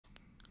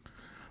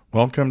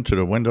Welcome to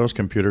the Windows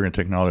Computer and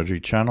Technology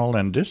channel,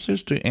 and this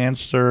is to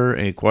answer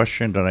a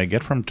question that I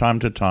get from time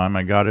to time.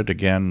 I got it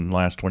again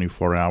last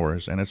 24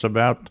 hours, and it's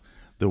about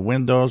the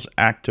Windows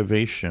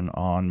activation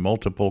on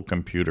multiple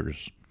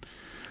computers.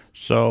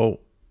 So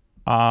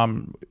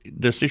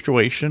the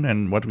situation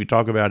and what we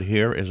talk about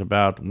here is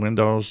about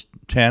Windows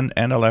 10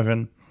 and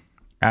 11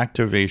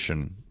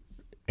 activation,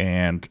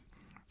 and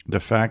the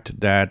fact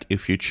that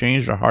if you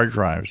change the hard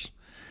drives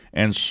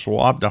and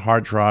swap the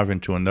hard drive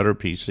into another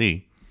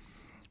PC,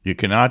 you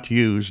cannot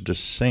use the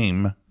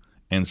same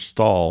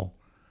install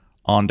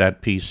on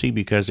that PC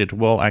because it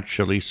will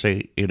actually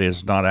say it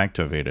is not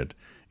activated.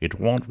 It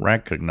won't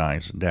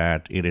recognize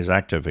that it is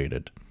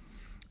activated.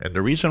 And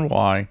the reason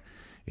why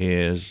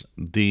is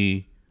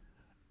the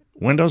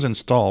Windows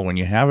install, when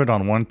you have it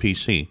on one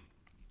PC,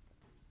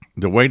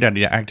 the way that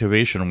the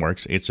activation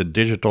works, it's a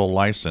digital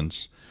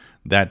license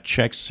that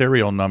checks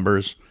serial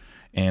numbers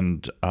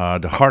and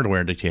the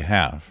hardware that you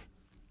have.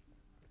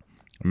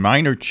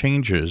 Minor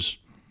changes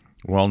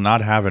will not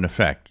have an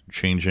effect.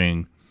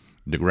 Changing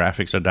the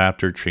graphics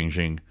adapter,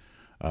 changing,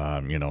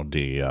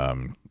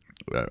 adding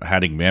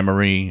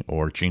memory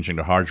or changing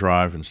the hard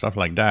drive and stuff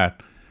like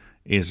that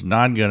is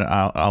not going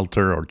to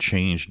alter or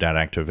change that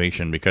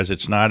activation because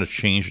it's not a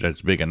change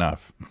that's big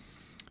enough.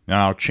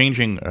 Now,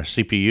 changing a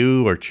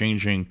CPU or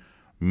changing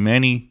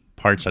many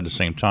parts at the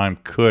same time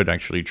could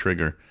actually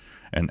trigger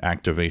an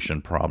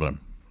activation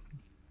problem.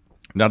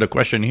 Now, the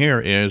question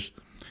here is,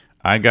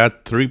 I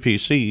got 3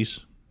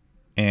 PCs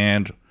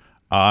and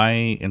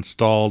I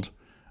installed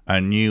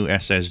a new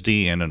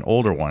SSD and an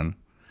older one,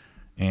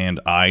 and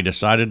I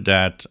decided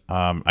that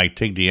I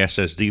take the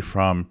SSD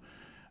from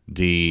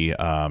the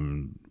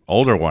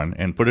older one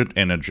and put it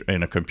in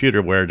a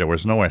computer where there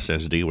was no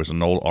SSD, it was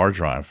an old hard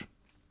drive,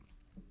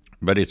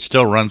 but it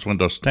still runs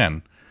Windows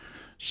 10.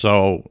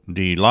 So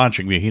the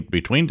logic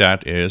between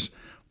that is,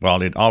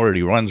 well, it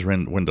already runs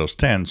Windows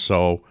 10,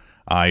 so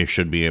I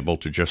should be able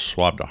to just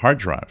swap the hard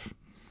drive.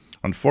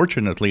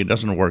 Unfortunately, it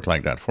doesn't work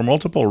like that for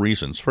multiple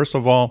reasons. First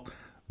of all,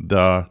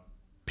 the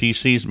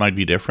PCs might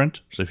be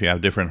different, so if you have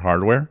different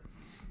hardware.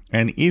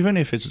 And even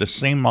if it's the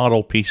same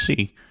model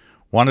PC,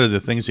 one of the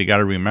things you got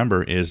to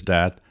remember is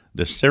that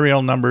the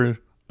serial number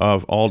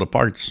of all the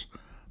parts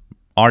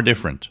are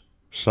different.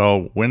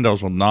 So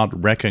Windows will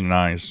not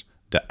recognize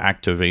the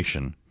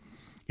activation.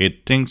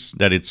 It thinks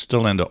that it's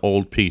still in the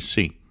old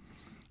PC.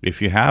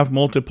 If you have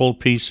multiple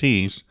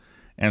PCs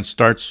and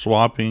start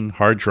swapping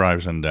hard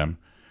drives in them,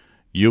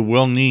 you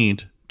will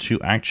need to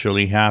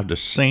actually have the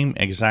same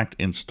exact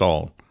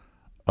install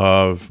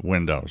of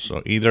Windows.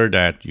 So either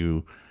that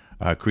you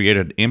create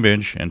an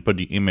image and put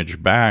the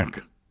image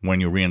back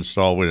when you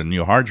reinstall with a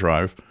new hard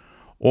drive,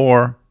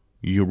 or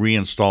you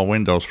reinstall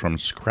Windows from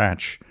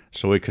scratch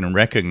so it can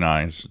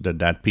recognize that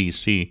that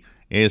PC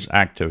is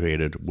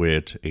activated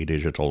with a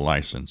digital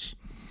license.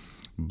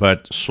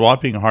 But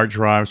swapping hard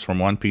drives from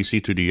one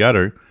PC to the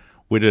other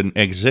with an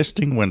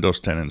existing Windows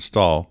 10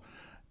 install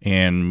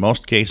in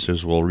most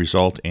cases will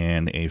result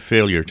in a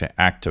failure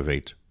to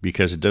activate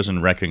because it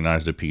doesn't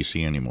recognize the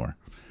PC anymore.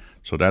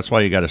 So that's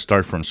why you got to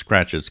start from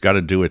scratch. It's got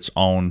to do its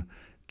own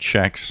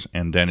checks,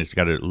 and then it's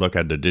got to look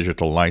at the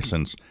digital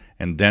license,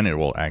 and then it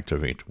will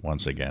activate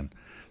once again.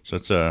 So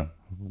it's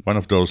one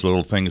of those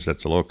little things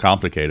that's a little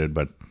complicated,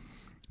 but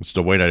it's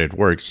the way that it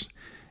works.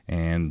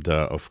 And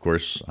of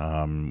course,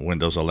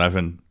 Windows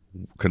 11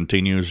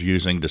 continues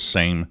using the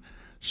same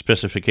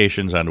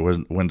specifications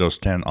on Windows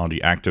 10 on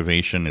the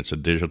activation. It's a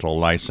digital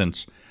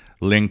license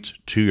linked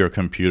to your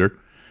computer.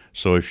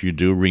 So if you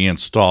do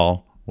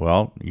reinstall,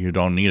 well, you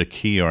don't need a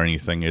key or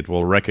anything. It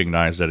will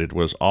recognize that it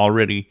was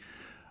already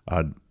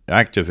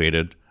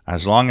activated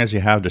as long as you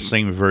have the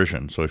same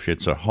version. So if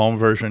it's a home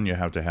version, you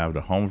have to have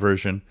the home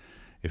version.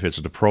 If it's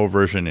the pro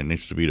version, it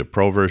needs to be the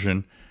pro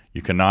version.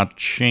 You cannot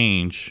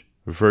change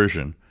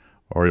version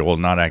or it will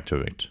not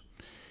activate.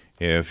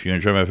 If you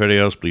enjoy my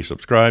videos, please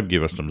subscribe,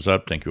 give us thumbs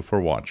up. Thank you for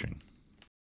watching.